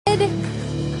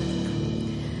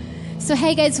So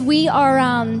hey guys, we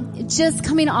are just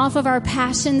coming off of our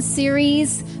Passion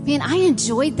series. Man, I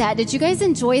enjoyed that. Did you guys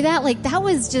enjoy that? Like that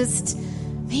was just,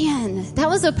 man, that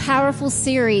was a powerful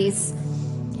series.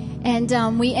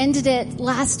 And we ended it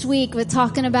last week with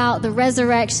talking about the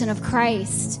resurrection of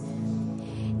Christ.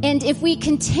 And if we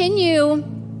continue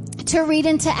to read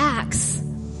into Acts,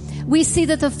 we see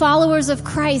that the followers of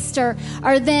Christ are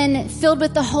then filled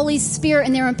with the Holy Spirit,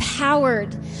 and they're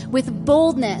empowered with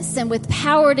boldness and with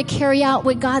power to carry out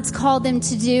what God's called them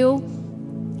to do.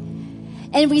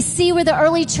 And we see where the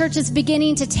early church is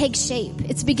beginning to take shape.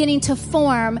 It's beginning to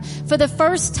form for the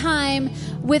first time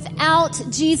without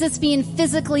Jesus being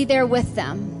physically there with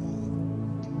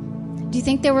them. Do you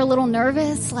think they were a little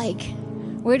nervous? Like,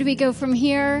 where do we go from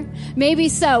here? Maybe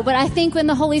so, but I think when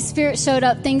the Holy Spirit showed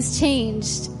up, things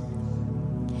changed.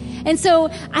 And so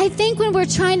I think when we're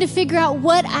trying to figure out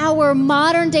what our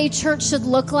modern day church should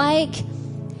look like,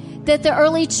 that the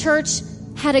early church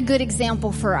had a good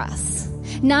example for us.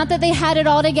 Not that they had it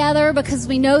all together, because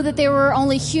we know that they were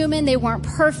only human, they weren't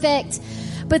perfect.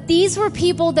 But these were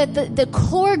people that the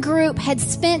core group had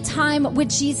spent time with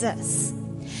Jesus.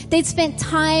 They'd spent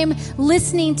time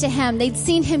listening to him. They'd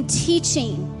seen him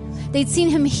teaching. They'd seen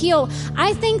him heal.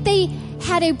 I think they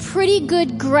had a pretty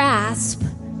good grasp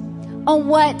on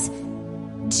what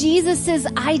Jesus's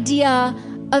idea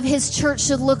of his church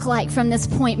should look like from this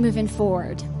point moving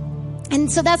forward.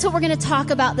 And so that's what we're going to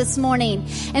talk about this morning.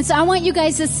 And so I want you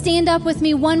guys to stand up with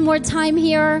me one more time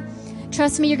here.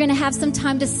 Trust me, you're going to have some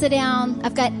time to sit down.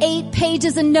 I've got 8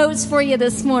 pages of notes for you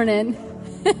this morning.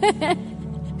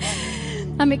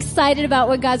 I'm excited about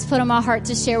what God's put on my heart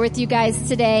to share with you guys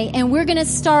today. And we're going to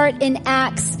start in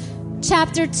Acts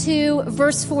chapter 2,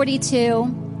 verse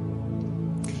 42.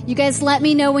 You guys let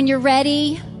me know when you're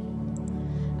ready.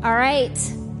 All right.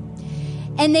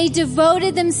 And they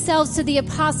devoted themselves to the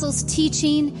apostles'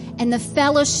 teaching and the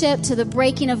fellowship, to the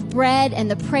breaking of bread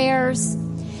and the prayers.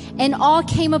 And awe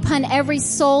came upon every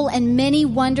soul, and many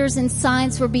wonders and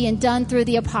signs were being done through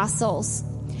the apostles.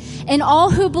 And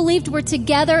all who believed were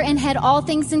together and had all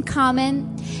things in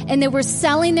common. And they were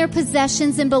selling their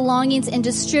possessions and belongings and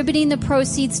distributing the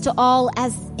proceeds to all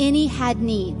as any had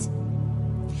need.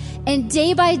 And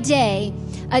day by day,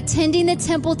 attending the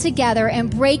temple together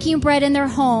and breaking bread in their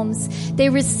homes, they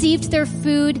received their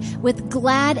food with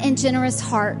glad and generous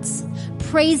hearts,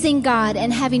 praising God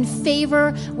and having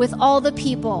favor with all the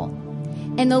people.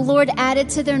 And the Lord added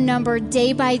to their number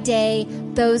day by day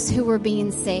those who were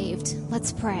being saved.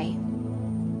 Let's pray.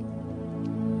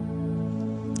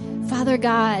 Father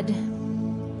God,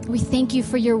 we thank you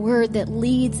for your word that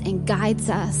leads and guides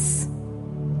us.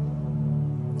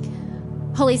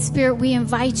 Holy Spirit, we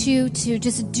invite you to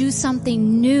just do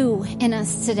something new in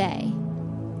us today.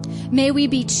 May we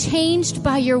be changed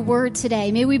by your word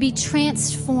today. May we be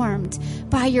transformed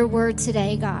by your word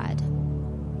today, God.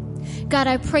 God,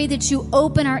 I pray that you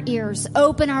open our ears,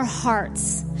 open our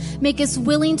hearts, make us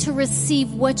willing to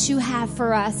receive what you have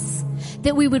for us,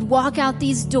 that we would walk out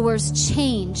these doors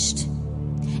changed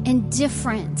and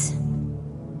different,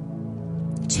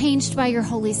 changed by your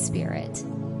Holy Spirit.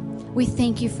 We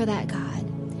thank you for that, God.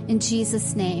 In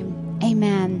Jesus' name,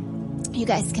 amen. You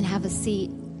guys can have a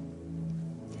seat.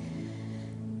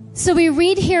 So we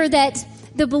read here that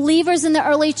the believers in the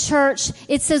early church,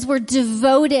 it says, were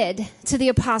devoted to the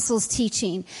apostles'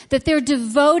 teaching, that they're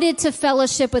devoted to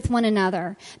fellowship with one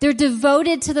another. They're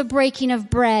devoted to the breaking of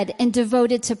bread and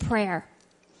devoted to prayer.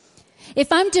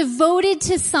 If I'm devoted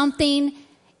to something,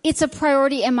 it's a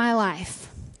priority in my life.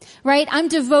 Right? I'm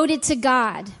devoted to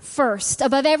God first,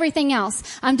 above everything else.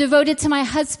 I'm devoted to my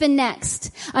husband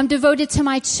next. I'm devoted to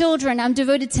my children. I'm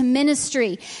devoted to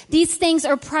ministry. These things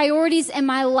are priorities in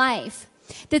my life.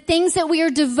 The things that we are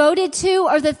devoted to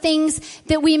are the things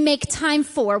that we make time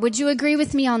for. Would you agree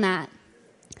with me on that?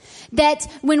 That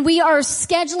when we are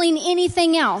scheduling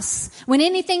anything else, when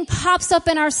anything pops up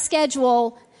in our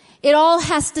schedule, it all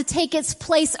has to take its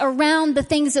place around the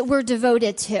things that we're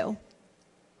devoted to.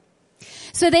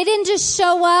 So they didn't just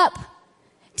show up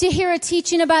to hear a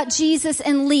teaching about Jesus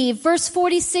and leave. Verse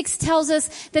 46 tells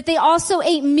us that they also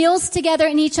ate meals together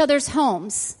in each other's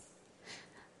homes.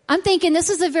 I'm thinking this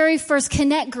was the very first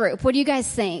Connect group. What do you guys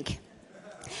think?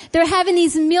 They're having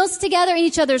these meals together in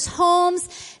each other's homes.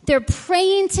 They're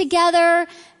praying together.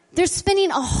 They're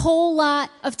spending a whole lot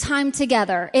of time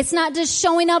together. It's not just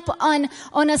showing up on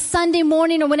a Sunday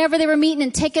morning or whenever they were meeting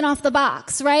and taking off the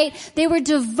box, right? They were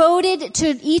devoted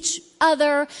to each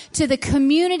other, to the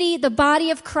community, the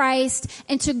body of Christ,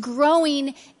 and to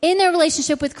growing in their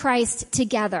relationship with Christ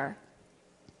together.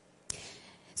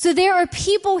 So there are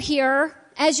people here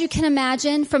as you can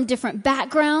imagine, from different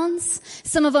backgrounds.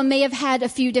 Some of them may have had a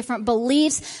few different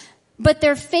beliefs, but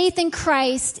their faith in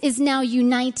Christ is now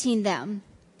uniting them.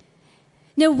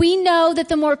 Now, we know that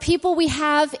the more people we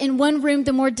have in one room,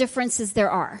 the more differences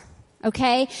there are.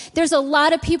 Okay? There's a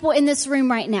lot of people in this room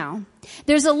right now.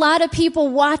 There's a lot of people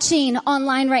watching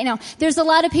online right now. There's a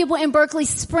lot of people in Berkeley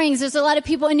Springs. There's a lot of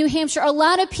people in New Hampshire. A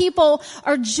lot of people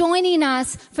are joining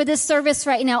us for this service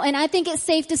right now. And I think it's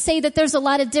safe to say that there's a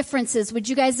lot of differences. Would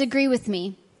you guys agree with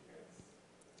me?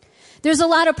 There's a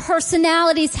lot of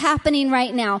personalities happening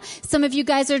right now. Some of you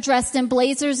guys are dressed in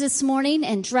blazers this morning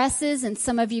and dresses, and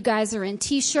some of you guys are in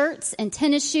t-shirts and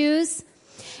tennis shoes.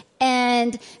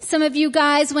 And some of you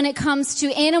guys, when it comes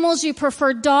to animals, you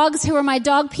prefer dogs. Who are my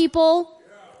dog people?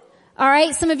 All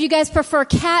right. Some of you guys prefer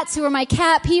cats. Who are my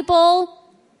cat people?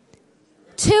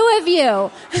 2 of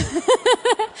you.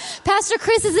 Pastor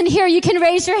Chris isn't here. You can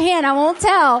raise your hand. I won't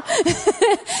tell.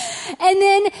 And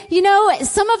then, you know,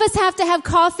 some of us have to have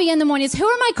coffee in the mornings. Who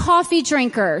are my coffee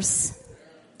drinkers?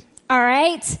 All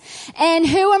right. And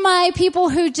who are my people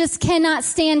who just cannot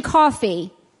stand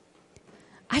coffee?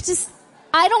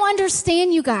 I don't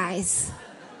understand you guys.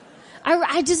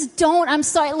 I just don't. I'm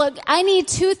sorry. Look, I need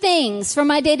 2 things for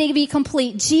my day to be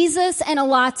complete. Jesus and a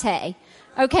latte.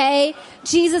 Okay?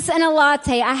 Jesus and a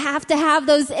latte. I have to have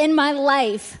those in my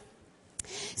life.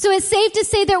 So it's safe to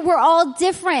say that we're all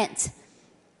different.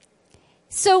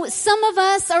 So some of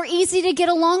us are easy to get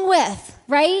along with,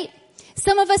 right?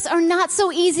 Some of us are not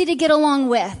so easy to get along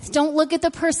with. Don't look at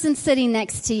the person sitting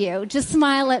next to you. Just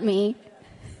smile at me.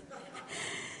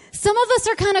 Some of us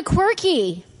are kind of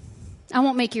quirky. I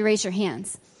won't make you raise your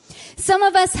hands. Some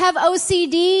of us have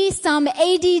OCD, some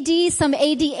ADD, some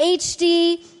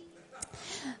ADHD.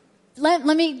 Let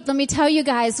me tell you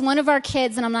guys, one of our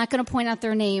kids, and I'm not going to point out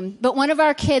their name, but one of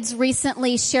our kids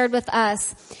recently shared with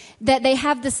us that they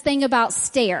have this thing about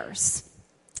stairs.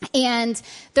 And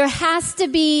there has to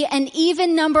be an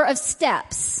even number of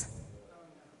steps.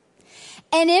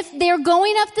 And if they're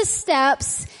going up the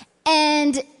steps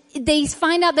and they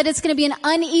find out that it's going to be an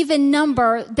uneven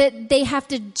number, that they have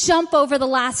to jump over the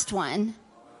last one.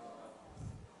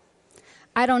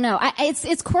 I don't know.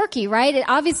 It's quirky, right? It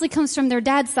obviously comes from their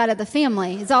dad's side of the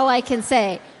family, is all I can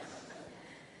say.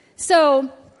 So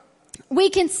we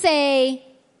can say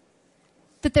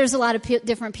that there's a lot of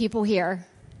different people here.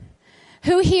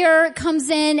 Who here comes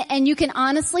in and you can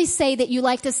honestly say that you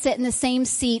like to sit in the same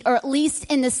seat or at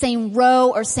least in the same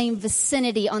row or same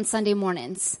vicinity on Sunday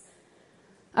mornings?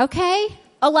 Okay?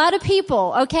 A lot of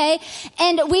people, okay?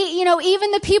 And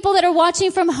even the people that are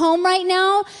watching from home right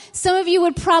now, some of you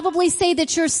would probably say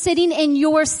that you're sitting in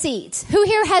your seat. Who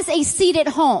here has a seat at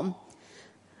home?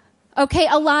 Okay,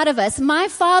 a lot of us. My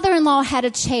father-in-law had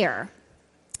a chair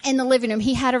in the living room.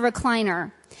 He had a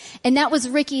recliner. And that was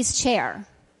Ricky's chair.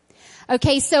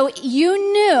 Okay, so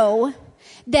you knew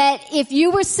that if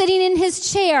you were sitting in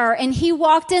his chair and he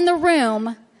walked in the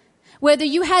room, whether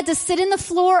you had to sit in the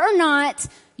floor or not,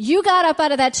 you got up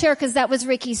out of that chair because that was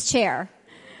Ricky's chair.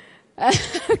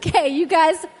 Okay, you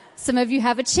guys, some of you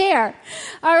have a chair.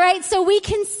 All right, so we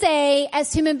can say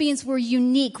as human beings we're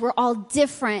unique. We're all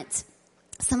different.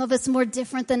 Some of us more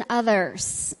different than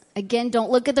others. Again,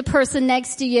 don't look at the person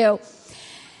next to you.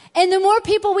 And the more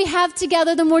people we have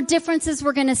together, the more differences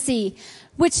we're going to see,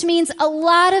 which means a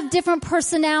lot of different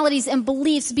personalities and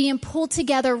beliefs being pulled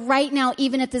together right now,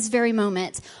 even at this very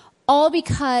moment. All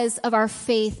because of our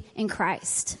faith in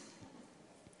Christ.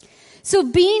 So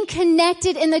being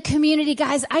connected in the community,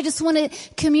 guys, I just want to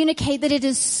communicate that it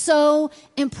is so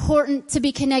important to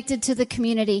be connected to the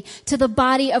community, to the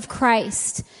body of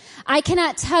Christ. I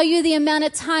cannot tell you the amount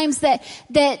of times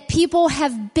that people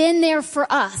have been there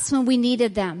for us when we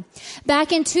needed them.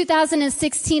 Back in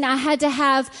 2016, I had to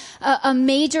have a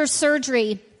major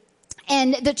surgery,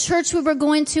 and the church we were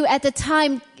going to at the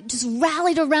time just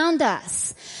rallied around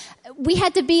us. We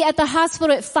had to be at the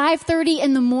hospital at 5:30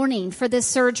 in the morning for this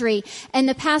surgery, and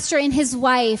the pastor and his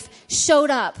wife showed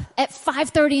up at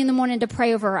 5:30 in the morning to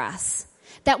pray over us.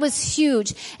 That was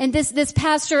huge. And this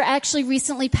pastor actually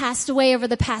recently passed away over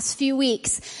the past few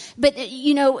weeks. But,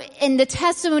 in the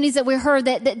testimonies that we heard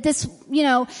that this,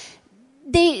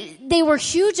 they were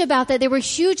huge about that. They were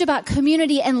huge about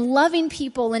community and loving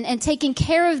people and taking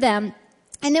care of them.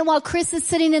 And then while Chris is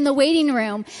sitting in the waiting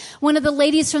room, one of the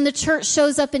ladies from the church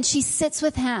shows up and she sits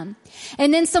with him.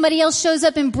 And then somebody else shows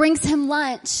up and brings him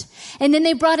lunch. And then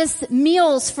they brought us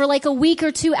meals for like a week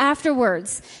or 2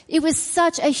 afterwards. It was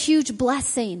such a huge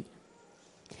blessing.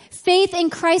 Faith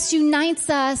in Christ unites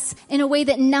us in a way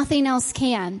that nothing else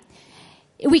can.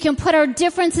 We can put our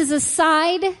differences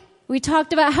aside. We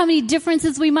talked about how many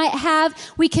differences we might have.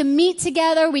 We can meet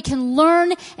together. We can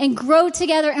learn and grow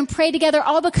together and pray together,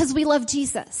 all because we love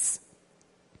Jesus.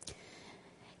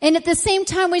 And at the same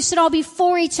time, we should all be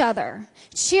for each other,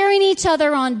 cheering each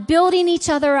other on, building each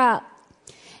other up.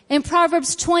 In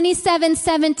Proverbs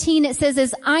 27:17, it says,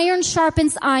 as iron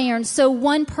sharpens iron, so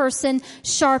one person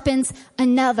sharpens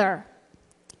another.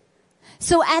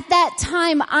 So at that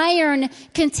time, iron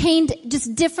contained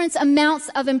just different amounts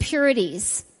of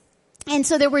impurities. And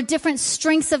so there were different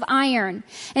strengths of iron.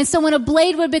 And so when a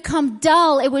blade would become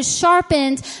dull, it was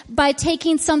sharpened by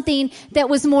taking something that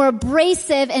was more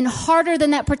abrasive and harder than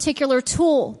that particular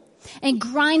tool and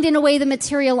grinding away the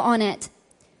material on it.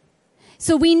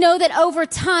 So we know that over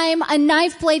time, a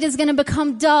knife blade is going to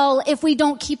become dull if we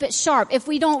don't keep it sharp, if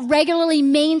we don't regularly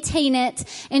maintain it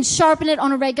and sharpen it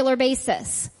on a regular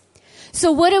basis.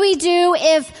 So what do we do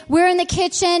if we're in the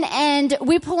kitchen and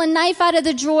we pull a knife out of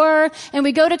the drawer and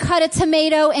we go to cut a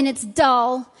tomato and it's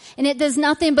dull and it does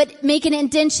nothing but make an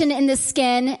indentation in the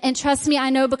skin? And trust me, I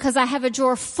know because I have a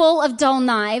drawer full of dull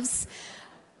knives.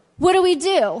 What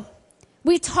do?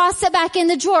 We toss it back in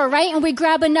the drawer, right? And we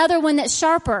grab another one that's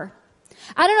sharper.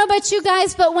 I don't know about you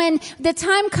guys, but when the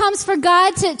time comes for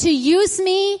God to use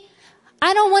me,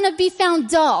 I don't want to be found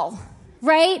dull,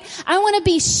 right? I want to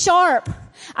be sharp.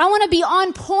 I want to be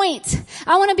on point.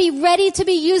 I want to be ready to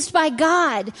be used by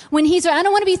God when He's ready. I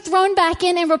don't want to be thrown back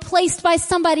in and replaced by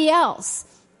somebody else.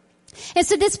 And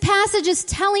so this passage is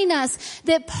telling us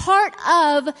that part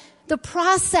of the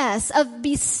process of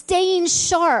staying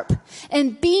sharp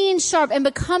and being sharp and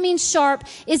becoming sharp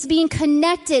is being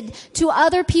connected to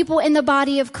other people in the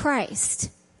body of Christ.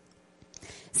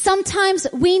 Sometimes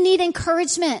we need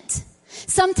encouragement.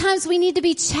 Sometimes we need to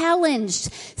be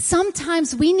challenged.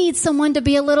 Sometimes we need someone to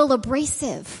be a little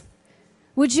abrasive.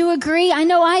 Would you agree? I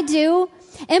know I do.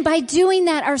 And by doing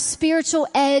that, our spiritual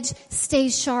edge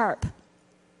stays sharp.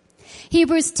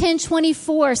 Hebrews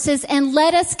 10:24 says, and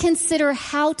let us consider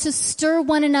how to stir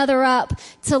one another up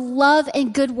to love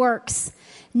and good works,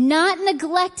 not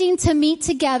neglecting to meet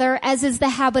together as is the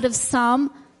habit of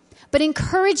some, but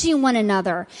encouraging one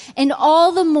another, and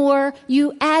all the more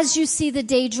as you see the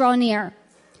day draw near.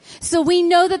 So we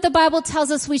know that the Bible tells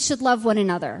us we should love one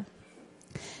another.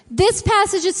 This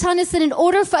passage is telling us that in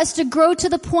order for us to grow to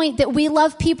the point that we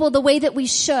love people the way that we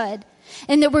should,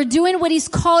 and that we're doing what He's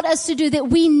called us to do, that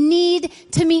we need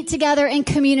to meet together in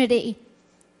community.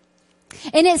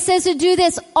 And it says to do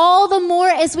this all the more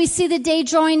as we see the day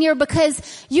drawing near,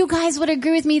 because you guys would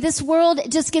agree with me, this world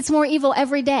just gets more evil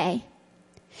every day.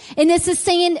 And this is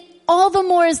saying all the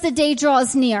more as the day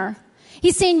draws near.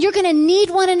 He's saying you're going to need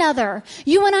one another.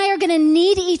 You and I are going to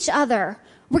need each other.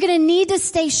 We're going to need to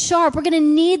stay sharp. We're going to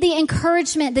need the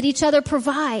encouragement that each other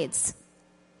provides.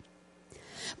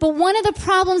 But one of the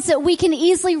problems that we can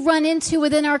easily run into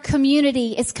within our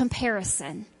community is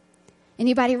comparison.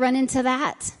 Anybody run into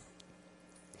that?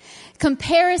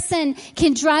 Comparison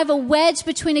can drive a wedge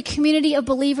between a community of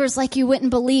believers like you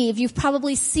wouldn't believe. You've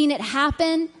probably seen it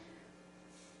happen.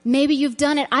 Maybe you've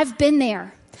done it. I've been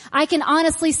there. I can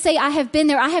honestly say I have been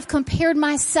there. I have compared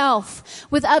myself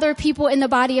with other people in the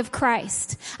body of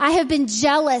Christ. I have been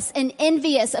jealous and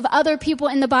envious of other people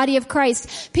in the body of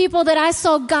Christ. People that I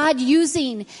saw God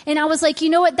using. And I was like,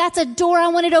 you know what? That's a door I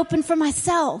wanted open for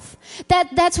myself.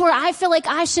 That's where I feel like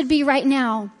I should be right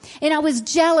now. And I was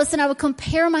jealous and I would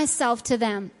compare myself to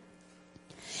them.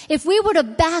 If we were to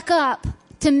back up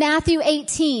to Matthew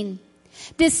 18,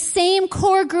 this same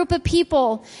core group of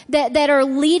people that are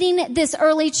leading this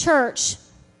early church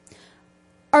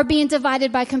are being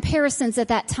divided by comparisons at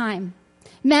that time.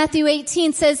 Matthew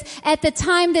 18 says, at the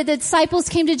time that the disciples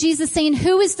came to Jesus saying,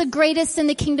 who is the greatest in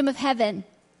the kingdom of heaven?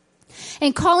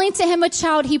 And calling to him a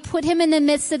child, he put him in the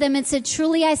midst of them and said,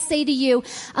 truly I say to you,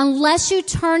 unless you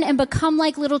turn and become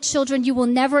like little children, you will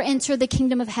never enter the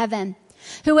kingdom of heaven.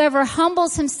 Whoever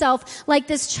humbles himself like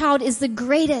this child is the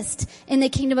greatest in the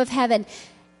kingdom of heaven.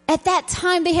 At that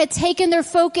time, they had taken their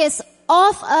focus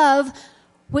off of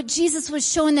what Jesus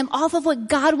was showing them, off of what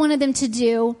God wanted them to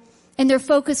do, and their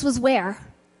focus was where?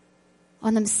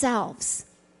 On themselves.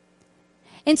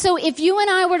 And so if you and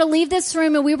I were to leave this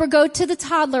room and we were to go to the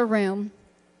toddler room,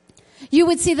 you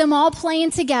would see them all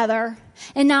playing together,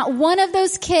 and not one of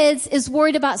those kids is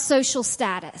worried about social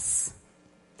status.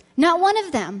 Not one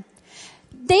of them.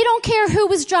 They don't care who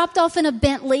was dropped off in a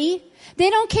Bentley. They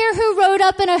don't care who rode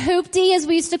up in a hoopty, as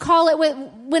we used to call it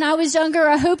when I was younger,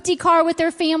 a hoopty car with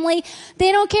their family.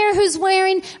 They don't care who's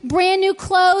wearing brand new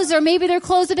clothes, or maybe their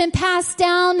clothes have been passed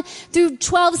down through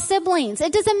 12 siblings.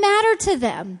 It doesn't matter to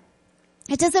them.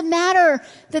 It doesn't matter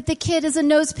that the kid is a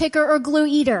nose picker or glue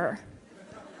eater.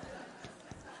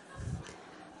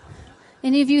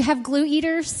 Any of you have glue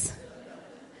eaters?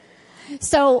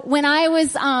 So when I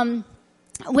was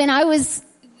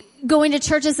going to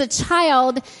church as a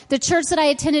child, the church that I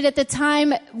attended at the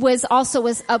time was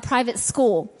a private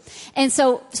school. And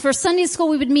so for Sunday school,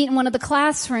 we would meet in one of the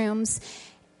classrooms,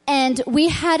 and we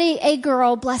had a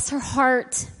girl, bless her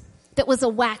heart, that was a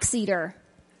wax eater.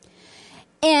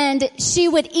 And she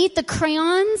would eat the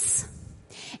crayons,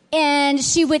 and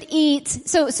she would eat,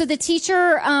 so the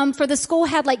teacher, for the school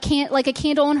had like a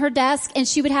candle on her desk, and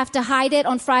she would have to hide it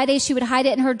on Fridays. She would hide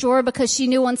it in her drawer because she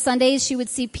knew on Sundays she would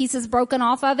see pieces broken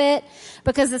off of it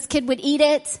because this kid would eat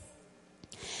it.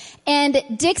 And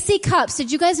Dixie cups,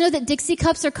 did you guys know that Dixie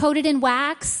cups are coated in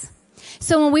wax?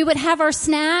 So when we would have our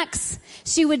snacks,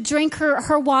 she would drink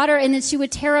her water, and then she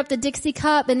would tear up the Dixie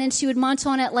cup, and then she would munch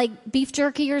on it like beef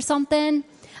jerky or something.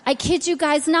 I kid you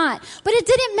guys not. But it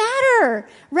didn't matter,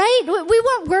 right? We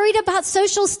weren't worried about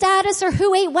social status or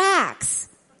who ate wax.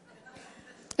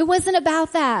 It wasn't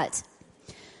about that.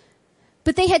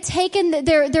 But they had taken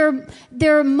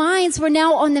their minds were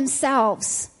now on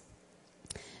themselves.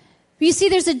 You see,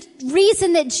 there's a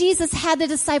reason that Jesus had the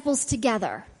disciples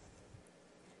together.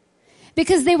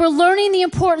 Because they were learning the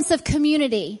importance of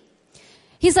community.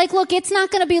 He's like, look, it's not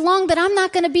going to be long, but I'm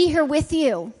not going to be here with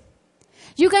you.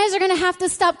 You guys are going to have to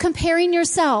stop comparing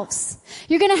yourselves.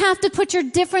 You're going to have to put your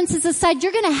differences aside.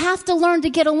 You're going to have to learn to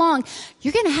get along.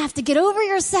 You're going to have to get over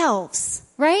yourselves,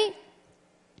 right?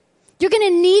 You're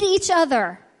going to need each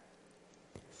other.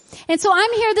 And so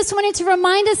I'm here this morning to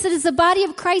remind us that as the body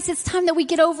of Christ, it's time that we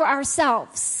get over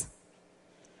ourselves.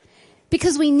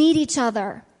 Because we need each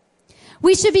other.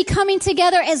 We should be coming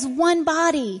together as one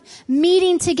body,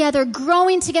 meeting together,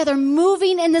 growing together,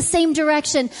 moving in the same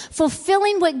direction,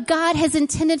 fulfilling what God has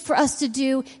intended for us to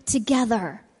do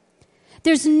together.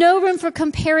 There's no room for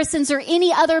comparisons or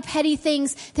any other petty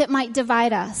things that might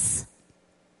divide us.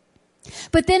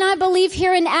 But then I believe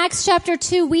here in Acts chapter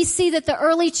 2, we see that the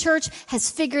early church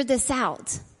has figured this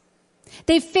out.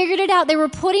 They figured it out. They were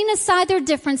putting aside their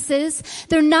differences.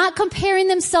 They're not comparing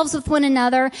themselves with one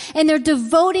another, and they're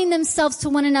devoting themselves to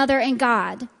one another and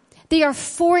God. They are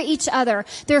for each other.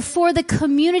 They're for the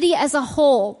community as a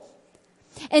whole.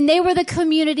 And they were the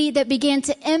community that began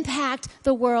to impact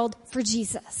the world for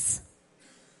Jesus.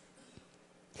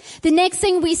 The next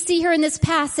thing we see here in this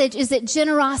passage is that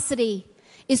generosity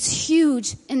is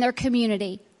huge in their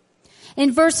community.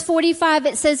 In verse 45,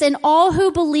 it says, and all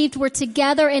who believed were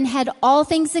together and had all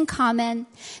things in common.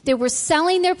 They were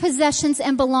selling their possessions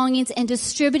and belongings and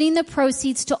distributing the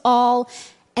proceeds to all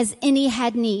as any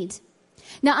had need.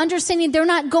 Now, understanding they're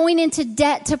not going into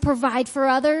debt to provide for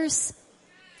others,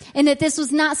 and that this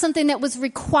was not something that was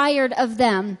required of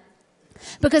them.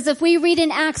 Because if we read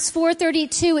in Acts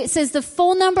 4:32, it says, the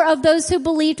full number of those who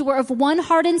believed were of one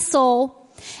heart and soul.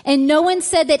 And no one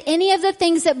said that any of the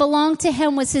things that belonged to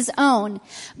him was his own,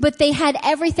 but they had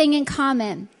everything in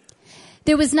common.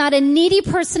 There was not a needy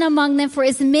person among them, for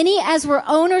as many as were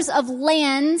owners of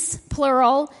lands,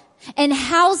 plural, and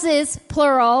houses,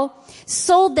 plural,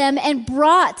 sold them and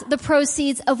brought the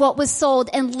proceeds of what was sold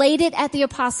and laid it at the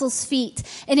apostles' feet.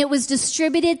 And it was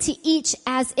distributed to each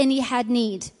as any had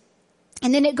need.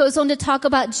 And then it goes on to talk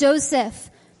about Joseph,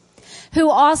 who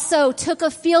also took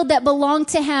a field that belonged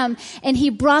to him, and he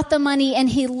brought the money and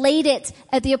he laid it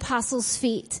at the apostles'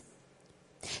 feet.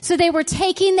 So they were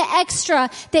taking the extra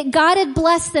that God had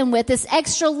blessed them with, this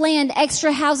extra land,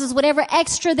 extra houses, whatever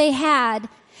extra they had,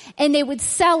 and they would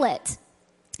sell it.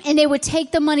 And they would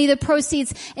take the money, the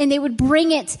proceeds, and they would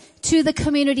bring it to the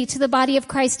community, to the body of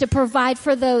Christ, to provide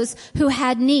for those who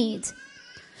had need.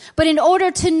 But in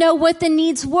order to know what the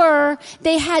needs were,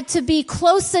 they had to be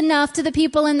close enough to the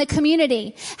people in the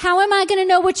community. How am I going to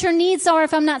know what your needs are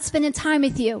if I'm not spending time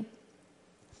with you?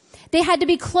 They had to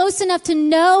be close enough to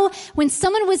know when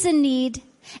someone was in need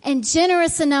and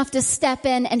generous enough to step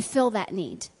in and fill that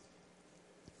need.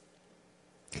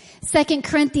 2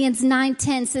 Corinthians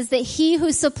 9:10 says that he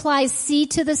who supplies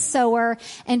seed to the sower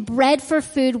and bread for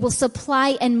food will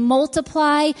supply and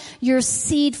multiply your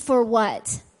seed for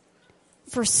what?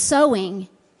 For sowing,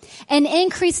 and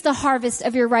increase the harvest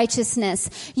of your righteousness.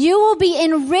 You will be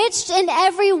enriched in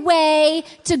every way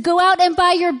to go out and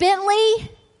buy your Bentley.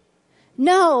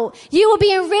 No, you will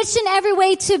be enriched in every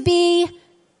way to be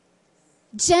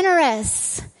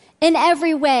generous in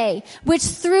every way, which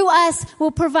through us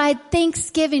will provide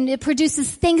thanksgiving. It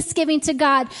produces thanksgiving to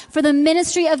God, for the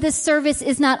ministry of this service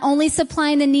is not only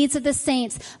supplying the needs of the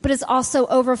saints, but is also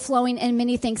overflowing in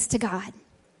many thanks to God.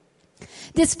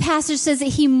 This passage says that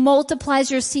he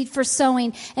multiplies your seed for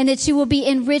sowing, and that you will be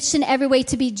enriched in every way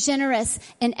to be generous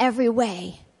in every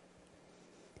way.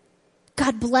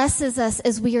 God blesses us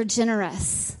as we are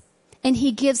generous. and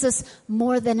he gives us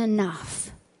more than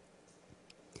enough.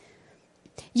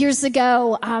 Years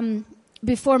ago,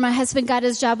 before my husband got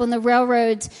his job on the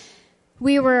railroad,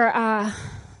 we were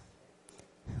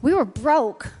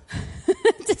broke.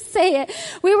 To say it,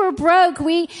 we were broke.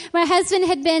 My husband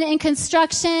had been in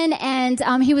construction,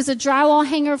 and he was a drywall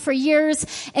hanger for years,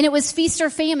 and it was feast or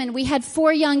famine. We had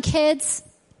 4 young kids.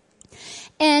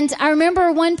 And I remember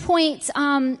at one point,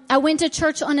 I went to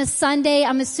church on a Sunday.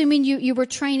 I'm assuming you were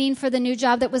training for the new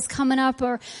job that was coming up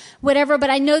or whatever, but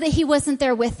I know that he wasn't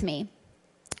there with me.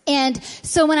 And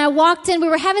so when I walked in, we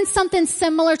were having something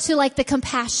similar to like the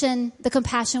Compassion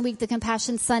Week, the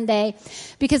Compassion Sunday,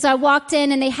 because I walked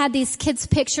in and they had these kids'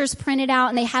 pictures printed out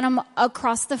and they had them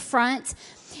across the front.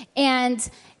 And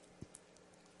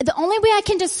the only way I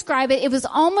can describe it, it was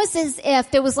almost as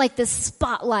if there was like this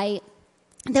spotlight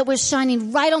that was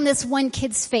shining right on this one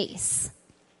kid's face.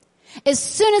 As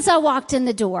soon as I walked in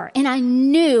the door, and I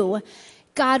knew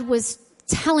God was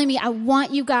telling me, I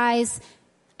want you guys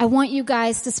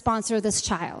to sponsor this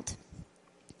child.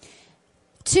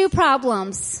 2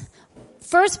 problems.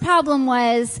 First problem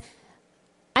was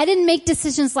I didn't make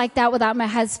decisions like that without my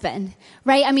husband,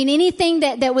 right? I mean, anything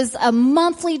that was a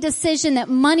monthly decision, that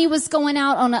money was going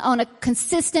out on a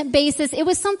consistent basis, it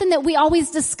was something that we always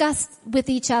discussed with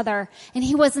each other, and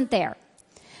he wasn't there.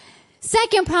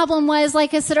 Second problem was,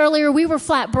 like I said earlier, we were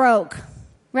flat broke.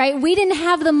 Right? We didn't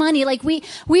have the money. Like we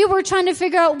were trying to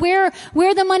figure out where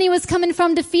the money was coming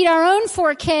from to feed our own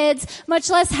 4 kids, much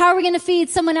less how are we going to feed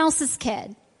someone else's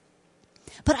kid.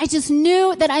 But I just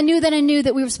knew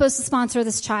that we were supposed to sponsor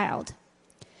this child.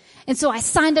 And so I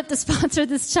signed up to sponsor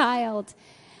this child.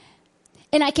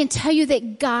 And I can tell you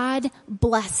that God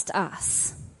blessed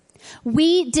us.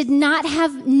 We did not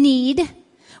have need.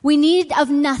 We needed of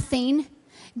nothing.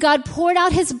 God poured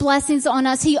out his blessings on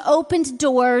us. He opened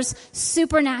doors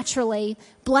supernaturally,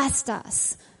 blessed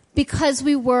us because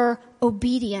we were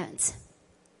obedient.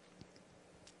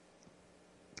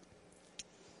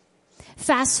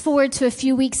 Fast forward to a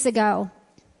few weeks ago.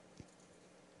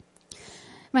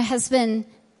 My husband,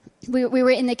 we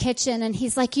were in the kitchen and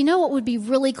he's like, you know what would be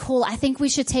really cool? I think we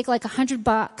should take like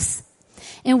 $100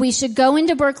 and we should go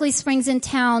into Berkeley Springs in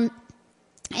town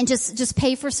and just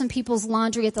pay for some people's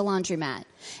laundry at the laundromat.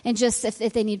 And just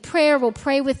if they need prayer, we'll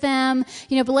pray with them.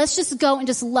 But let's just go and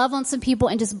just love on some people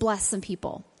and just bless some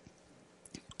people.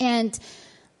 And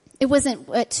it wasn't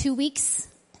 2 weeks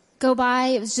go by.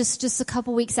 It was just a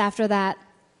couple weeks after that.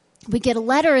 We get a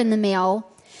letter in the mail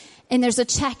and there's a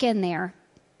check in there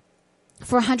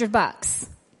for $100.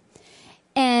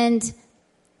 And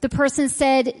the person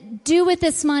said, do with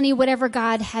this money whatever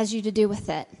God has you to do with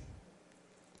it.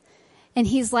 And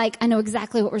he's like, I know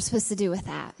exactly what we're supposed to do with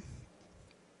that.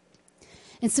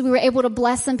 And so we were able to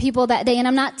bless some people that day. And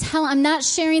I'm not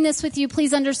sharing this with you.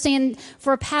 Please understand,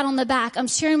 for a pat on the back. I'm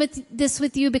sharing this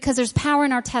with you because there's power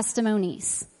in our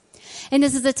testimonies. And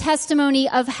this is a testimony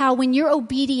of how when you're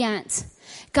obedient,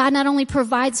 God not only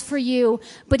provides for you,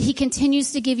 but he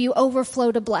continues to give you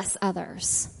overflow to bless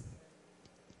others.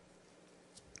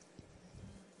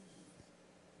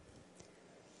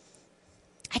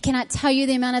 I cannot tell you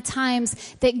the amount of times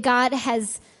that God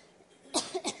has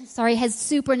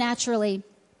supernaturally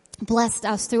blessed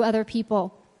us through other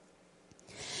people.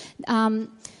 At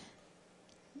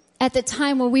the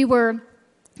time when we were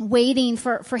waiting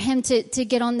for him to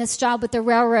get on this job with the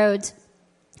railroad,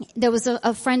 there was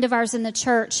a friend of ours in the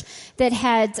church that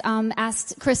had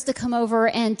asked Chris to come over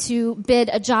and to bid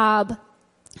a job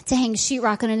to hang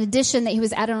sheetrock on an addition that he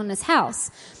was adding on his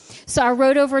house. So I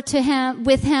rode over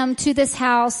with him to this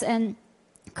house, and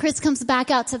Chris comes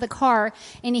back out to the car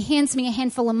and he hands me a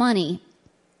handful of money.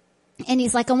 And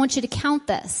he's like, I want you to count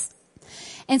this.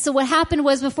 And so what happened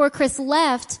was, before Chris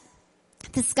left,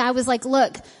 this guy was like,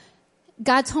 look,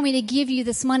 God told me to give you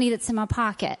this money that's in my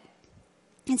pocket.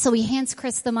 And so he hands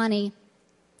Chris the money.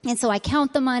 And so I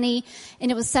count the money,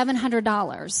 and it was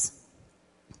 $700.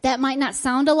 That might not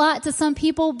sound a lot to some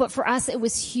people, but for us it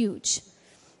was huge.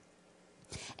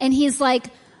 And he's like,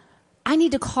 I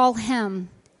need to call him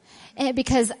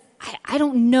because I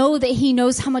don't know that he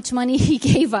knows how much money he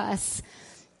gave us.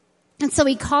 And so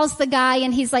he calls the guy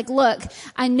and he's like, look,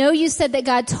 I know you said that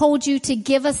God told you to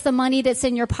give us the money that's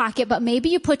in your pocket, but maybe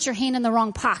you put your hand in the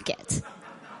wrong pocket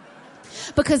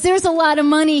because there's a lot of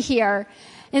money here.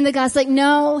 And the guy's like,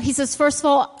 no. He says, first of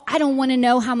all, I don't want to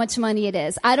know how much money it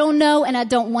is. I don't know, and I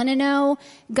don't want to know.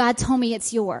 God told me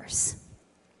it's yours.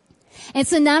 And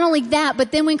so not only that,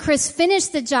 but then when Chris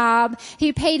finished the job,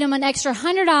 he paid him an extra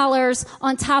 $100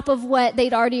 on top of what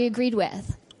they'd already agreed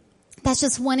with. That's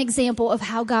just one example of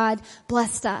how God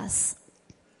blessed us.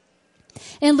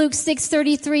 In Luke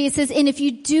 6:33, it says, and if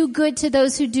you do good to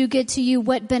those who do good to you,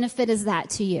 what benefit is that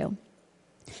to you?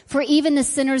 For even the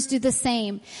sinners do the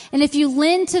same. And if you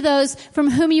lend to those from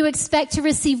whom you expect to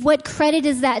receive, what credit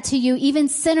is that to you? Even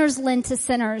sinners lend to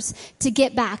sinners to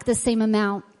get back the same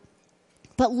amount.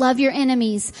 But love your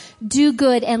enemies, do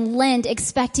good and lend,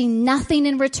 expecting nothing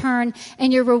in return,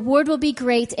 and your reward will be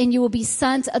great, and you will be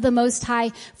sons of the Most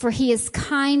High, for he is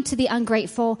kind to the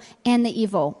ungrateful and the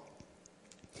evil.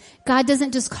 God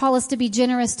doesn't just call us to be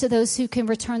generous to those who can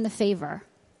return the favor.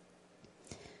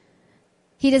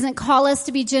 He doesn't call us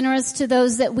to be generous to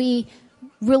those that we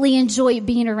really enjoy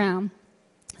being around.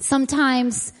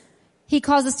 Sometimes he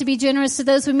calls us to be generous to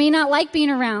those we may not like being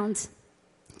around,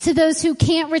 to those who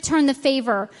can't return the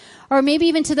favor, or maybe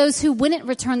even to those who wouldn't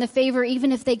return the favor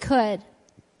even if they could.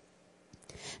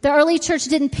 The early church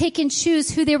didn't pick and choose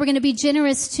who they were going to be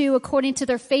generous to according to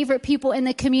their favorite people in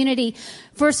the community.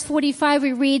 Verse 45,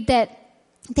 we read that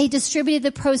they distributed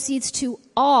the proceeds to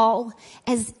all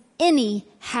as any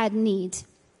had need.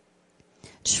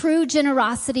 True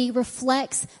generosity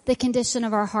reflects the condition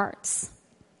of our hearts.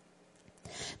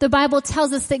 The Bible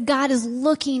tells us that God is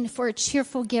looking for a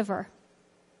cheerful giver.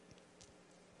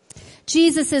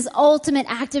 Jesus' ultimate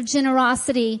act of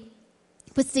generosity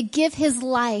was to give his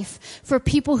life for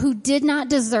people who did not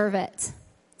deserve it,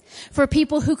 for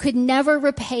people who could never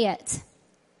repay it,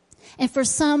 and for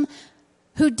some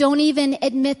who don't even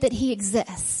admit that he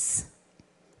exists.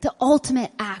 The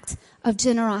ultimate act of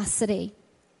generosity.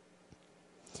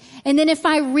 And then if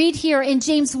I read here in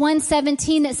James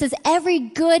 1:17 that says, every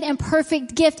good and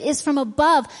perfect gift is from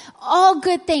above. All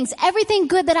good things, everything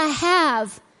good that I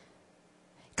have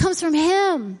comes from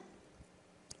him.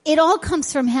 It all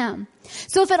comes from him.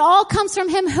 So if it all comes from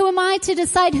him, who am I to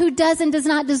decide who does and does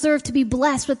not deserve to be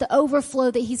blessed with the overflow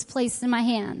that he's placed in my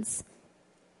hands?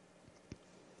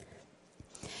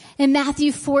 In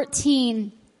Matthew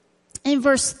 14, in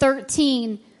verse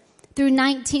 13 through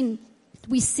 19,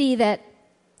 we see that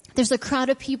there's a crowd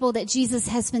of people that Jesus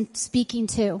has been speaking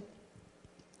to.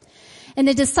 And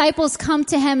the disciples come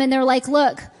to him and they're like,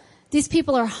 look, these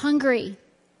people are hungry.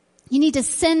 You need to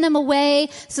send them away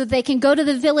so they can go to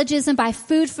the villages and buy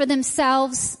food for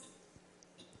themselves.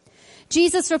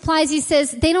 Jesus replies, he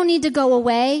says, they don't need to go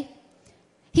away.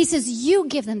 He says, you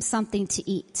give them something to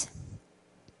eat.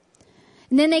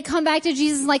 And then they come back to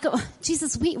Jesus like, oh,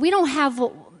 Jesus, we don't have, how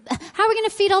are we going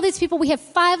to feed all these people? We have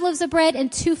 5 loaves of bread and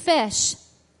 2 fish.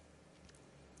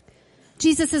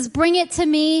 Jesus says, bring it to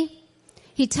me.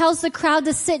 He tells the crowd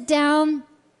to sit down.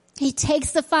 He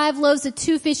takes the 5 loaves, the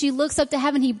 2 fish. He looks up to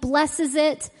heaven. He blesses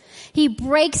it. He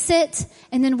breaks it.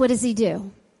 And then what does he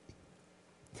do?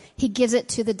 He gives it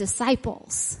to the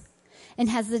disciples and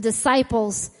has the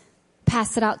disciples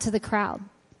pass it out to the crowd.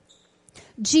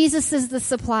 Jesus is the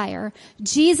supplier.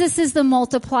 Jesus is the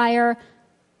multiplier.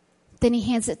 Then he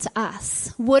hands it to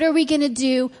us. What are we going to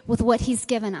do with what he's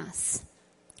given us?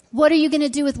 What are you going to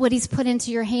do with what he's put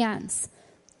into your hands?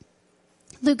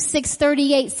 Luke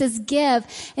 6:38 says, give,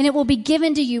 and it will be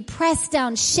given to you, pressed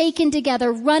down, shaken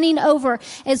together, running over.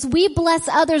 As we bless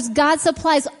others, God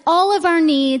supplies all of our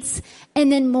needs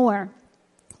and then more.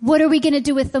 What are we going to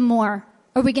do with the more?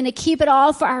 Are we going to keep it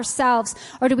all for ourselves?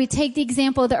 Or do we take the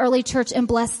example of the early church and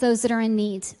bless those that are in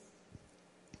need?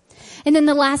 And then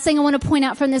the last thing I want to point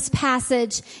out from this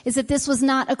passage is that this was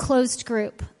not a closed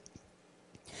group.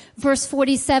 Verse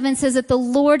 47 says that the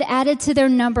Lord added to their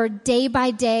number day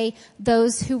by day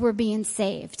those who were being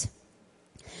saved.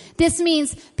 This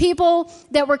means people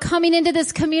that were coming into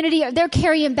this community, they're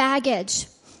carrying baggage.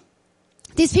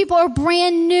 These people are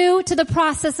brand new to the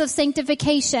process of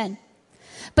sanctification.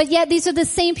 But yet these are the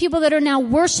same people that are now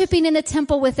worshiping in the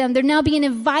temple with them. They're now being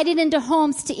invited into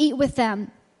homes to eat with them.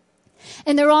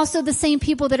 And they're also the same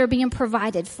people that are being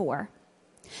provided for.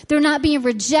 They're not being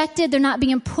rejected. They're not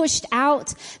being pushed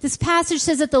out. This passage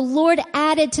says that the Lord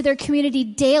added to their community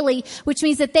daily, which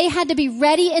means that they had to be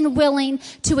ready and willing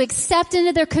to accept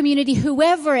into their community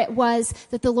whoever it was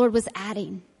that the Lord was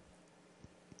adding.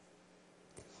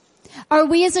 Are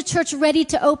we as a church ready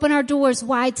to open our doors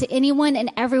wide to anyone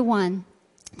and everyone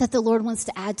that the Lord wants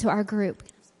to add to our group?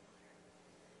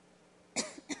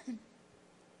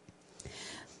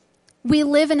 We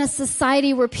live in a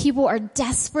society where people are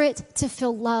desperate to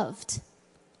feel loved.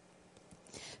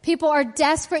 People are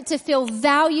desperate to feel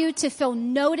valued, to feel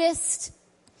noticed.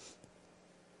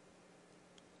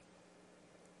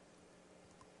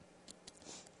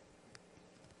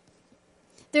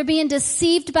 They're being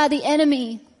deceived by the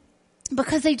enemy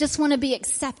because they just want to be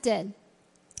accepted.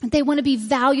 They want to be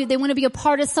valued. They want to be a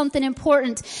part of something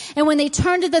important. And when they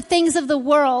turn to the things of the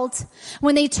world,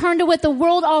 when they turn to what the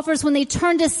world offers, when they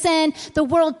turn to sin, the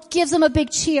world gives them a big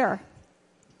cheer.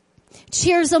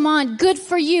 Cheers them on. Good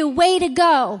for you. Way to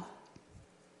go.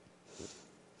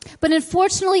 But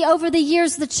unfortunately, over the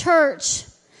years, the church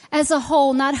as a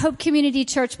whole, not Hope Community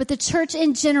Church, but the church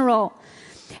in general,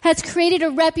 has created a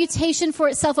reputation for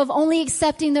itself of only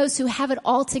accepting those who have it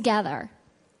all together.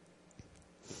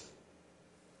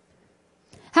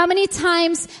 How many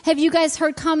times have you guys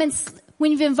heard comments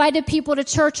when you've invited people to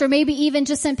church, or maybe even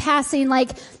just in passing, like,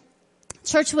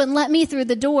 church wouldn't let me through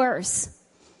the doors.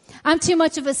 I'm too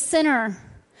much of a sinner.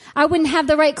 I wouldn't have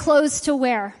the right clothes to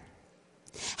wear.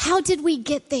 How did we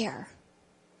get there?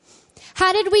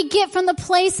 How did we get from the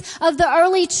place of the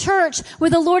early church where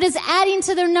the Lord is adding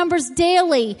to their numbers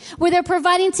daily, where they're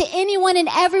providing to anyone and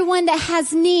everyone that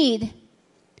has need,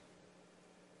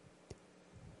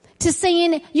 to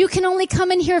saying you can only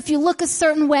come in here if you look a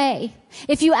certain way,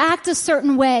 if you act a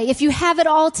certain way, if you have it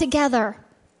all together?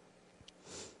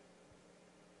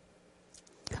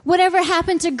 Whatever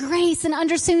happened to grace and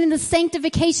understanding the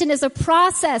sanctification is a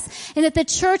process, and that the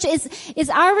church is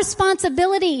our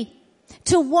responsibility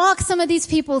to walk some of these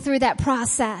people through that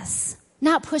process,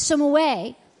 not push them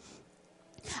away.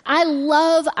 I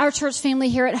love our church family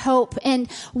here at Hope,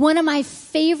 and one of my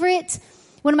favorite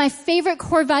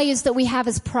core values that we have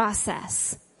is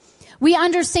process. We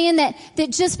understand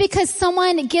that just because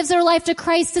someone gives their life to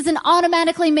Christ doesn't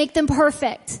automatically make them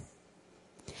perfect.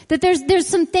 That there's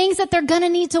some things that they're gonna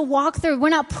need to walk through. We're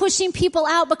not pushing people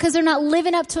out because they're not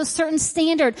living up to a certain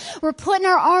standard. We're putting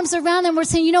our arms around them. We're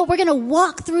saying, we're gonna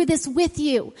walk through this with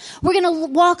you. We're gonna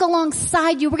walk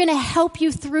alongside you. We're gonna help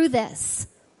you through this.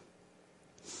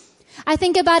 I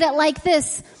think about it like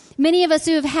this. Many of us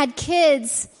who have had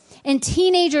kids and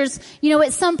teenagers,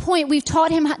 at some point we've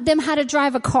taught them how to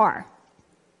drive a car.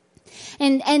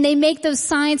 And they make those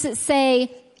signs that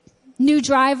say, new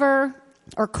driver,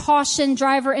 or caution,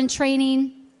 driver in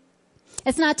training.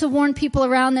 It's not to warn people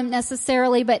around them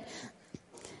necessarily, but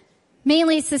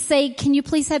mainly it's to say, can you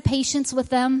please have patience with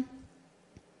them?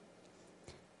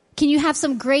 Can you have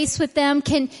some grace with them?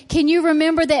 Can you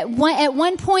remember that at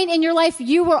one point in your life,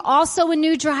 you were also a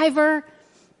new driver?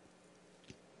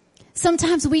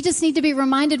 Sometimes we just need to be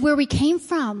reminded where we came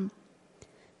from.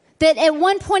 That at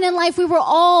one point in life, we were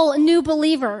all new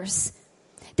believers.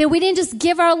 That we didn't just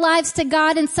give our lives to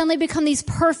God and suddenly become these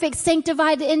perfect,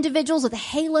 sanctified individuals with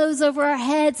halos over our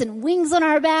heads and wings on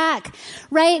our back,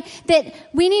 right? That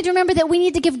we need to remember that we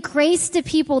need to give grace to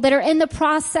people that are in the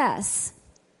process.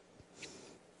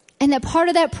 And that part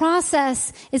of that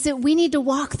process is that we need to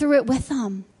walk through it with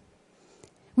them.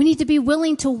 We need to be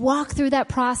willing to walk through that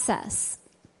process.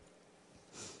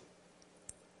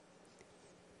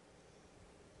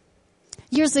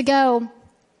 Years ago,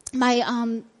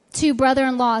 my two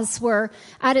brother-in-laws were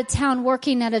out of town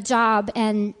working at a job,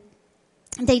 and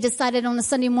they decided on a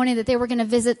Sunday morning that they were going to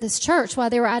visit this church while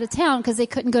they were out of town because they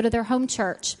couldn't go to their home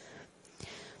church.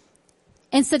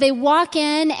 And so they walk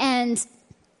in, and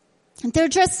they're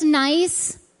dressed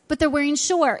nice, but they're wearing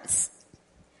shorts.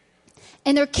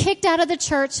 And they're kicked out of the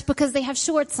church because they have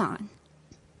shorts on.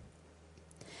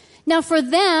 Now for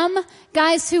them,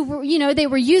 guys who were, they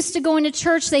were used to going to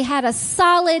church, they had a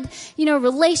solid,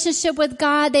 relationship with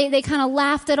God, they kind of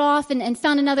laughed it off and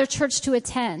found another church to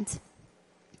attend.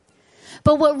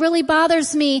 But what really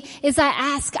bothers me is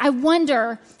I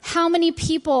wonder how many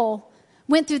people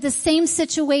went through the same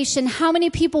situation, how many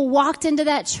people walked into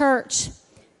that church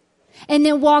and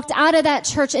then walked out of that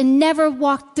church and never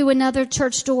walked through another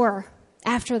church door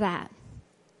after that.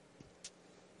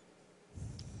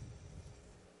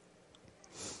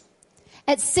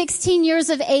 At 16 years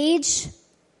of age,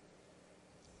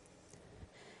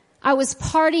 I was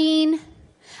partying.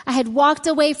 I had walked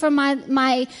away from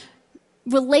my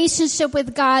relationship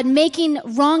with God, making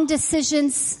wrong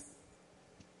decisions.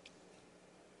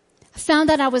 I found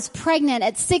out I was pregnant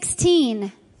at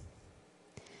 16.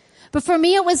 But for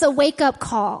me, it was a wake-up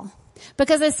call.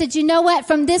 Because I said, you know what?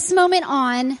 From this moment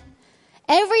on,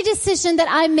 every decision that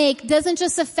I make doesn't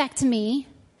just affect me,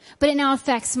 but it now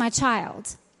affects my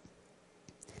child.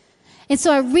 And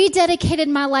so I rededicated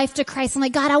my life to Christ. I'm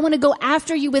like, God, I want to go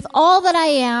after you with all that I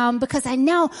am because I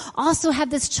now also have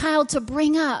this child to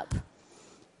bring up.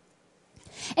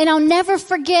 And I'll never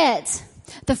forget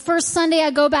the first Sunday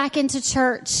I go back into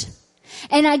church.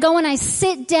 And I go and I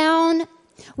sit down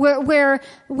where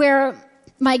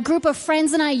my group of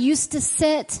friends and I used to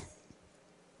sit.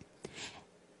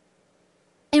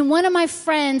 And one of my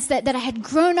friends that I had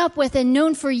grown up with and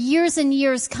known for years and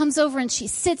years comes over and she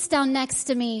sits down next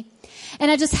to me.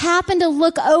 And I just happened to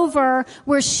look over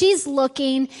where she's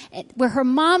looking, where her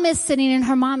mom is sitting, and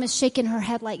her mom is shaking her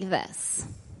head like this.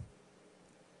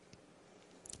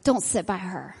 Don't sit by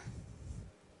her.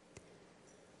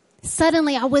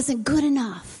 Suddenly, I wasn't good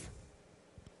enough.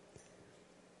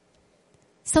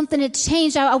 Something had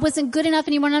changed. I wasn't good enough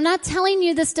anymore. And I'm not telling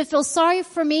you this to feel sorry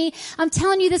for me. I'm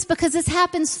telling you this because this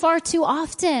happens far too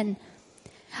often.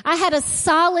 I had a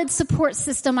solid support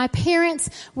system. My parents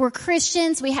were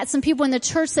Christians. We had some people in the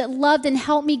church that loved and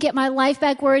helped me get my life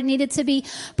back where it needed to be.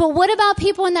 But what about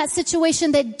people in that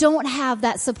situation that don't have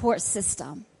that support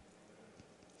system?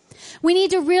 We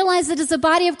need to realize that as a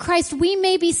body of Christ, we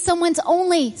may be someone's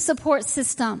only support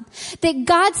system. That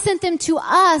God sent them to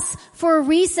us for a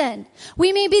reason.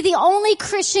 We may be the only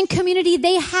Christian community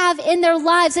they have in their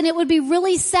lives, and it would be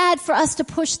really sad for us to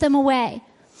push them away,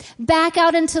 back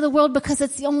out into the world because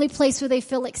it's the only place where they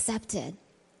feel accepted.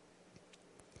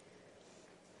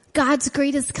 God's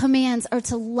greatest commands are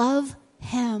to love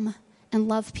Him and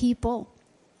love people.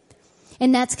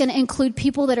 And that's going to include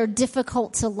people that are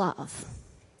difficult to love.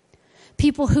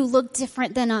 People who look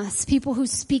different than us. People who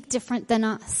speak different than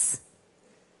us.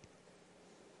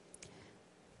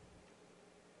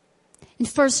 In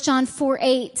 1 John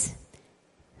 4:8,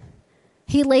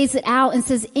 he lays it out and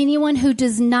says, anyone who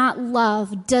does not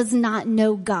love does not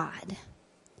know God,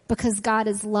 because God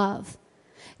is love.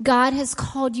 God has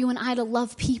called you and I to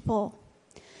love people,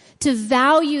 to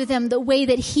value them the way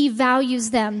that He values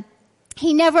them.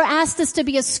 He never asked us to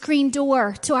be a screen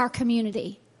door to our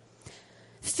community,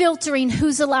 filtering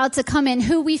who's allowed to come in,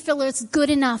 who we feel is good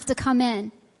enough to come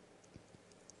in.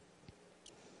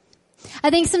 I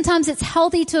think sometimes it's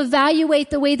healthy to evaluate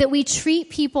the way that we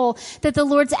treat people that the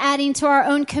Lord's adding to our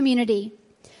own community.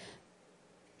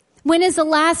 When is the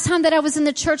last time that I was in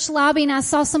the church lobby and I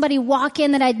saw somebody walk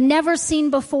in that I'd never seen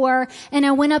before, and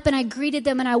I went up and I greeted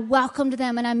them and I welcomed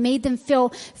them and I made them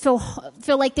feel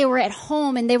like they were at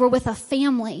home and they were with a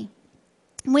family?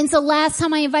 When's the last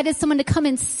time I invited someone to come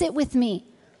and sit with me?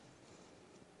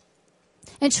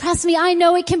 And trust me, I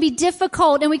know it can be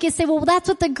difficult, and we can say, well, that's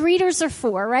what the greeters are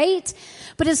for, right?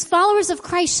 But as followers of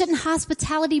Christ, shouldn't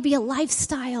hospitality be a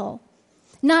lifestyle?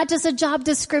 Not just a job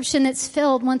description that's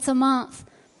filled once a month.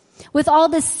 With all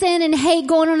the sin and hate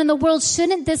going on in the world,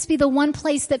 shouldn't this be the one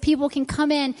place that people can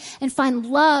come in and find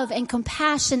love and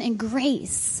compassion and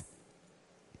grace?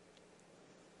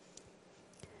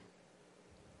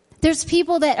 There's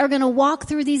people that are going to walk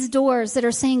through these doors that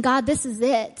are saying, God, this is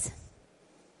it.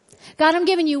 God, I'm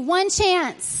giving you one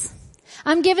chance.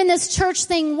 I'm giving this church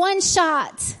thing one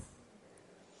shot.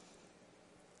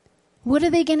 What are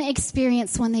they going to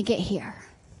experience when they get here?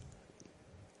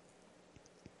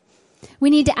 We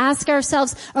need to ask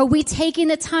ourselves, are we taking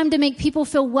the time to make people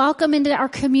feel welcome into our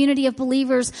community of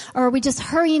believers, or are we just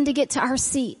hurrying to get to our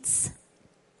seats?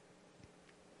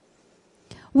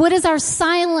 What does our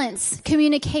silence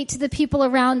communicate to the people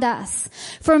around us?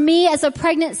 For me, as a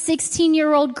pregnant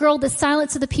 16-year-old girl, the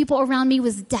silence of the people around me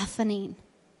was deafening.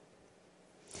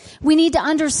 We need to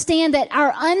understand that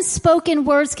our unspoken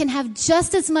words can have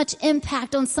just as much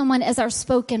impact on someone as our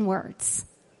spoken words.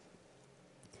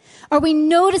 Are we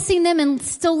noticing them and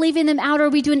still leaving them out, or are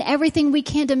we doing everything we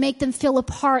can to make them feel a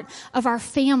part of our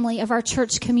family, of our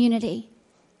church community?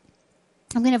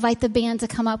 I'm going to invite the band to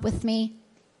come up with me.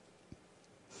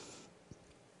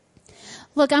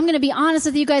 Look, I'm going to be honest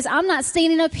with you guys. I'm not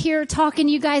standing up here talking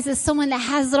to you guys as someone that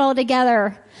has it all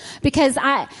together, because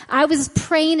I was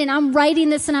praying and I'm writing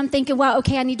this and I'm thinking, wow,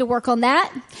 okay, I need to work on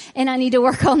that, and I need to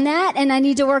work on that, and I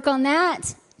need to work on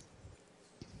that.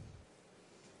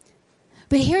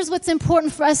 But here's what's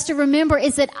important for us to remember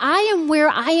is that I am where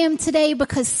I am today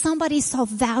because somebody saw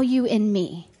value in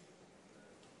me.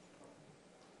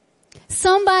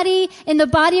 Somebody in the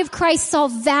body of Christ saw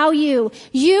value.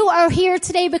 You are here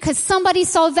today because somebody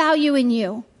saw value in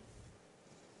you.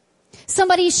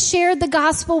 Somebody shared the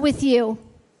gospel with you.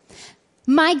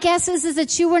 My guess is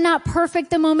that you were not perfect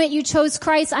the moment you chose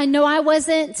Christ. I know I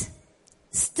wasn't.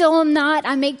 Still am not.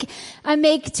 I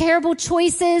make terrible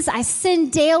choices. I sin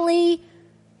daily.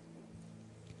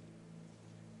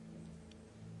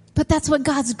 But that's what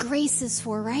God's grace is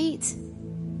for, right?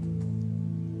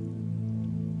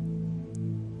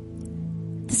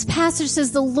 This passage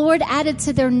says the Lord added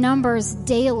to their numbers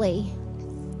daily.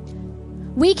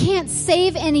 We can't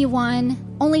save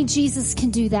anyone. Only Jesus can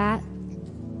do that.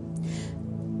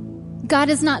 God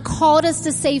has not called us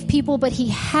to save people, but He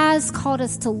has called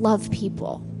us to love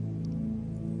people.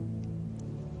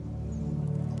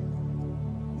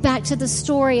 Back to the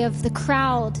story of the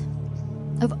crowd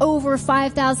of over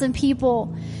 5,000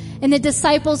 people. And the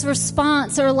disciples'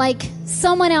 response are like,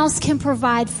 someone else can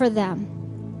provide for them.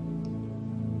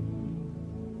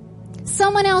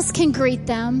 Someone else can greet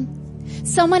them.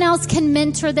 Someone else can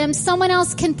mentor them. Someone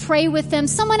else can pray with them.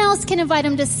 Someone else can invite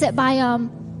them to sit by them.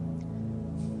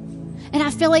 And I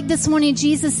feel like this morning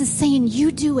Jesus is saying,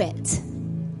 you do it.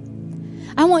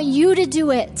 I want you to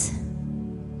do it.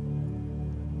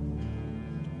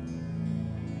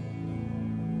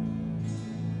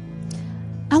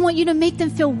 I want you to make them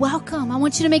feel welcome. I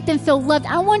want you to make them feel loved.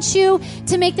 I want you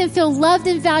to make them feel loved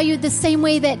and valued the same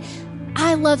way that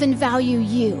I love and value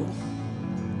you.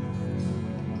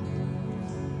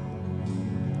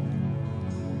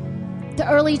 The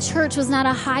early church was not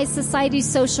a high society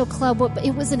social club, but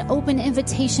it was an open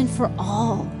invitation for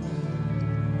all.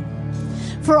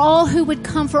 For all who would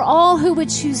come, for all who would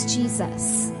choose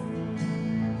Jesus.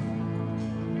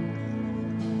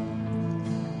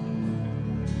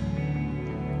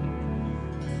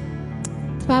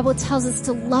 The Bible tells us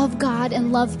to love God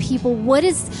and love people. What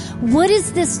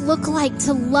does this look like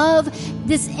to love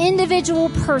this individual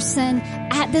person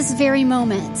at this very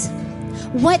moment?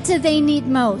 What do they need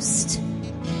most?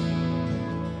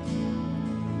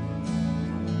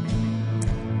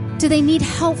 Do they need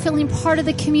help feeling part of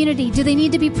the community? Do they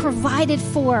need to be provided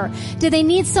for? Do they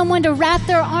need someone to wrap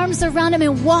their arms around them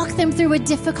and walk them through a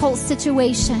difficult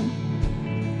situation?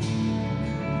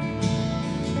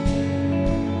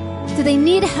 Do they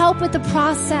need help with the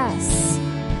process?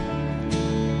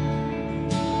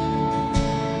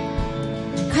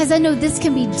 Guys, I know this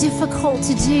can be difficult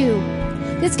to do.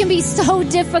 This can be so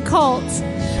difficult.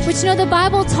 But you know, the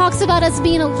Bible talks about us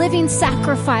being a living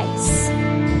sacrifice.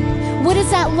 What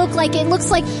does that look like? It looks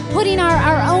like putting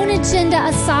our own agenda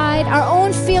aside, our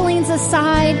own feelings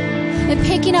aside, and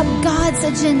picking up God's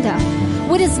agenda.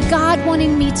 What is God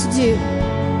wanting me to do?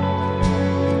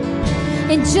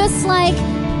 And just like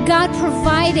God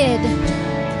provided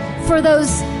for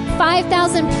those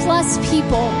 5,000 plus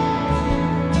people,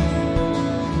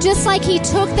 just like he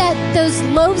took those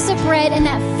loaves of bread and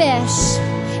that fish,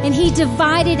 and he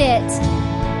divided it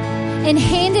and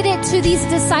handed it to these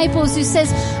disciples who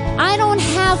says, I don't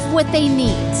have what they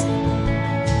need.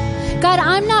 God,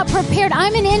 I'm not prepared.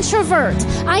 I'm an introvert.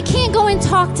 I can't go and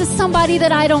talk to somebody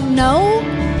that I don't know.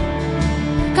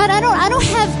 God, I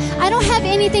don't have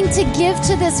anything to give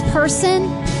to this person.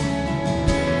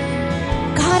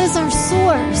 God is our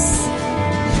source.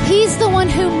 He's the one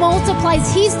who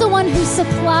multiplies. He's the one who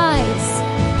supplies.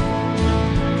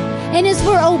 And as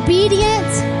we're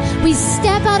obedient, we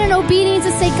step out in obedience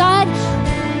and say, God,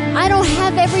 I don't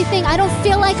have everything. I don't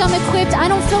feel like I'm equipped. I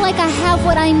don't feel like I have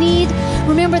what I need.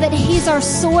 Remember that he's our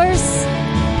source,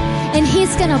 and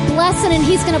he's going to bless it, and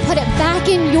he's going to put it back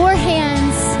in your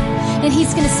hands, and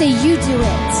he's going to say, you do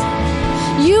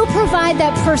it. You provide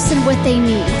that person what they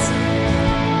need.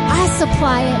 I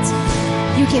supply it.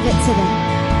 You give it to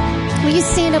them. Will you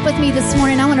stand up with me this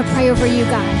morning? I want to pray over you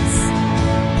guys.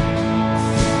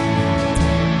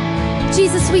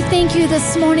 Jesus, we thank you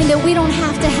this morning that we don't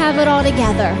have to have it all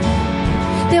together.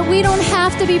 That we don't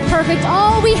have to be perfect.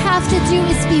 All we have to do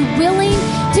is be willing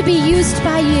to be used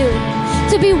by you.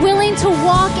 To be willing to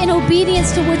walk in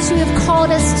obedience to what you have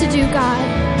called us to do, God.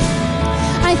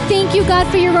 I thank you, God,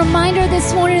 for your reminder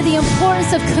this morning of the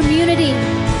importance of community.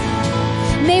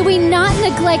 May we not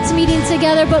neglect meeting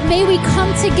together, but may we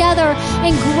come together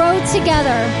and grow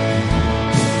together.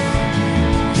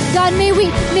 God, may we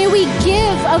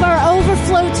give of our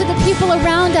overflow to the people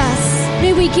around us.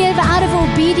 May we give out of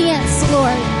obedience,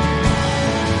 Lord,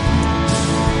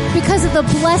 because of the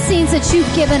blessings that you've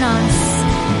given us.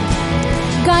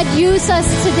 God, use us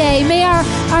today. May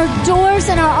our doors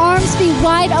and our arms be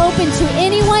wide open to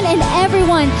anyone and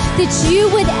everyone that you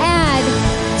would add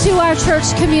to our church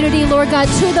community, Lord God,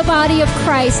 to the body of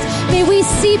Christ. May we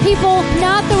see people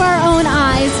not through our own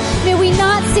eyes. May we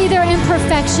not see their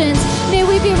imperfections. May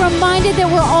we be reminded that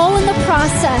we're all in the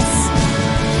process.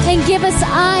 And give us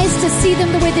eyes to see them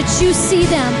the way that you see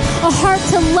them. A heart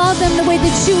to love them the way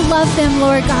that you love them,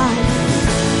 Lord God.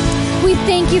 We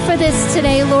thank you for this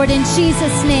today, Lord, in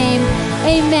Jesus' name.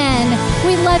 Amen.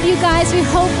 We love you guys. We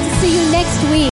hope to see you next week.